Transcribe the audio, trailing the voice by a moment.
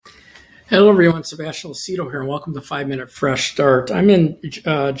Hello, everyone. Sebastian Lucido here, and welcome to 5 Minute Fresh Start. I'm in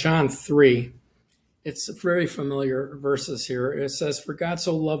John 3. It's very familiar verses here. It says, "For God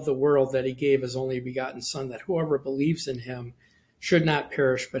so loved the world that he gave his only begotten Son, that whoever believes in him should not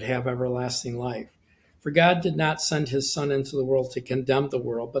perish but have everlasting life. For God did not send his Son into the world to condemn the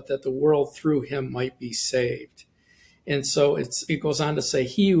world, but that the world through him might be saved." And so it goes on to say,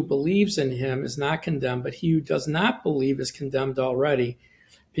 "He who believes in him is not condemned, but he who does not believe is condemned already,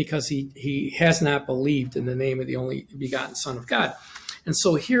 because he has not believed in the name of the only begotten Son of God." And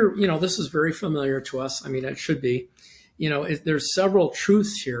so here, this is very familiar to us. I mean, it should be. There's several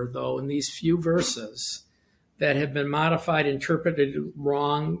truths here, though, in these few verses that have been modified, interpreted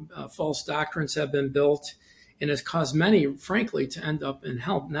wrong. False doctrines have been built, and has caused many, frankly, to end up in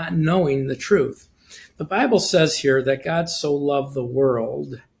hell, not knowing the truth. The Bible says here that God so loved the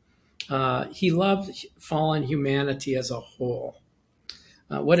world. He loved fallen humanity as a whole.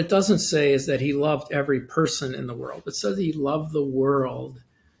 What it doesn't say is that he loved every person in the world. It says he loved the world.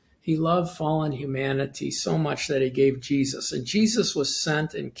 He loved fallen humanity so much that he gave Jesus. And Jesus was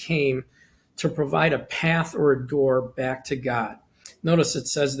sent and came to provide a path or a door back to God. Notice it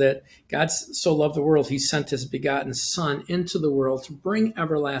says that God so loved the world, he sent his begotten Son into the world to bring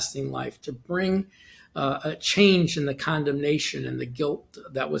everlasting life, to bring a change in the condemnation and the guilt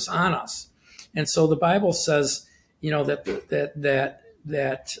that was on us. And so the Bible says,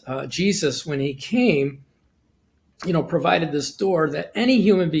 that Jesus, when he came, provided this door that any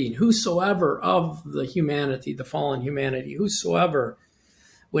human being, whosoever of the humanity, the fallen humanity, whosoever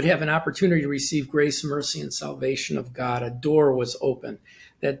would have an opportunity to receive grace, mercy, and salvation of God. A door was open.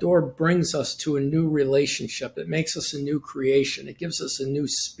 That door brings us to a new relationship. It makes us a new creation. It gives us a new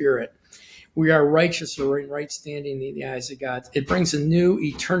spirit. We are righteous or in right standing in the eyes of God. It brings a new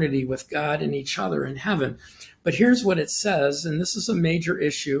eternity with God and each other in heaven. But here's what it says, and this is a major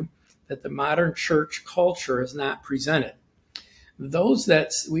issue that the modern church culture has not presented.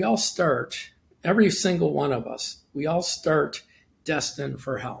 We all start, every single one of us, we all start destined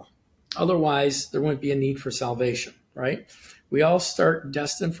for hell. Otherwise, there wouldn't be a need for salvation, right? We all start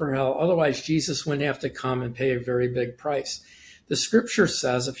destined for hell. Otherwise, Jesus wouldn't have to come and pay a very big price. The scripture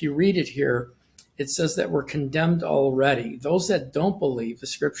says, if you read it here, it says that we're condemned already. Those that don't believe, the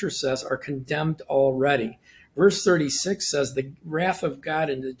scripture says, are condemned already. Verse 36 says the wrath of God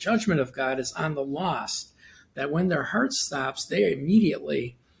and the judgment of God is on the lost, that when their heart stops, they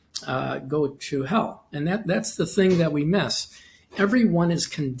immediately go to hell. And that's the thing that we miss. Everyone is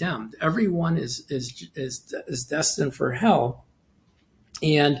condemned. Everyone is destined for hell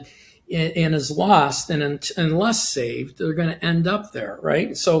and is lost. And unless saved, they're going to end up there,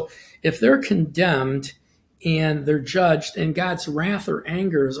 right? So if they're condemned and they're judged and God's wrath or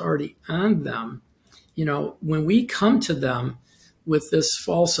anger is already on them, when we come to them with this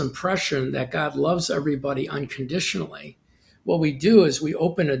false impression that God loves everybody unconditionally, what we do is we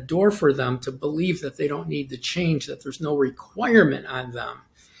open a door for them to believe that they don't need to change, that there's no requirement on them.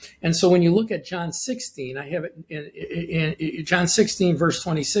 And so when you look at John 16, I have it in John 16, verse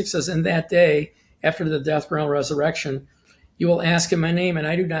 26 says, "In that day, after the death, burial, and resurrection, you will ask in my name, and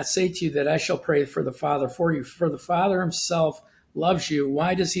I do not say to you that I shall pray for the Father for you. For the Father himself loves you."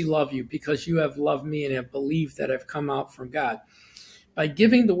 Why does he love you? Because you have loved me and have believed that I've come out from God. By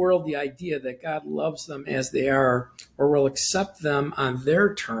giving the world the idea that God loves them as they are, or will accept them on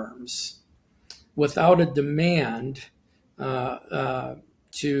their terms without a demand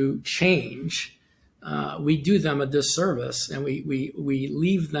to change, we do them a disservice, and we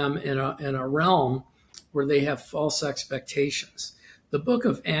leave them in a realm where they have false expectations. The book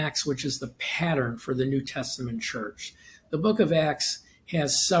of Acts, which is the pattern for the New Testament church, the book of Acts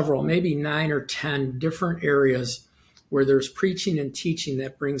has several, maybe 9 or 10 different areas where there's preaching and teaching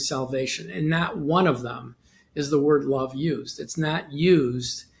that brings salvation. And not one of them is the word love used. It's not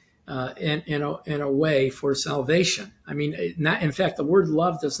used in a way for salvation. I mean, in fact, the word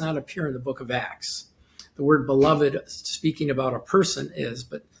love does not appear in the book of Acts. The word beloved, speaking about a person, is,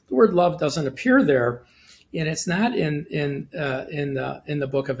 but the word love doesn't appear there. And it's not in the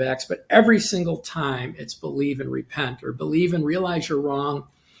book of Acts, but every single time it's believe and repent, or believe and realize you're wrong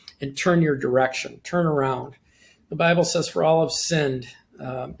and turn your direction, turn around. The Bible says, for all have sinned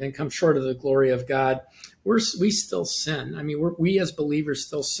and come short of the glory of God. We still sin. I mean, we as believers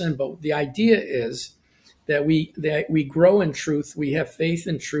still sin, but the idea is that we grow in truth, we have faith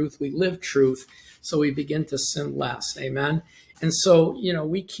in truth, we live truth, so we begin to sin less. Amen. And so,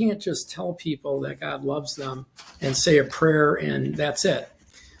 we can't just tell people that God loves them and say a prayer and that's it.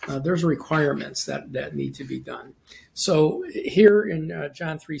 There's requirements that need to be done. So here in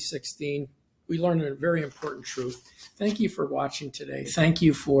John 3:16, we learned a very important truth. Thank you for watching today. Thank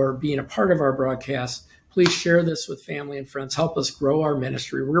you for being a part of our broadcast. Please share this with family and friends. Help us grow our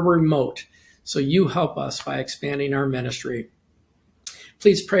ministry. We're remote, so you help us by expanding our ministry.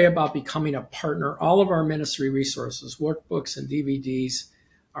 Please pray about becoming a partner. All of our ministry resources, workbooks and DVDs,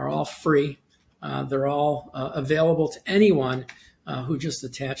 are all free. They're all available to anyone who just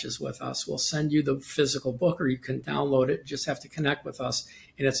attaches with us. We'll send you the physical book, or you can download it. You just have to connect with us,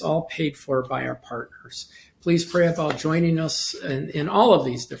 and it's all paid for by our partners. Please pray about joining us in all of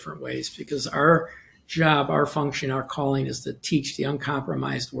these different ways, because our job, our function, our calling is to teach the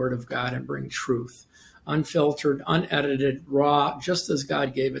uncompromised Word of God and bring truth, unfiltered, unedited, raw, just as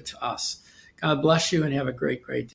God gave it to us. God bless you and have a great, great day.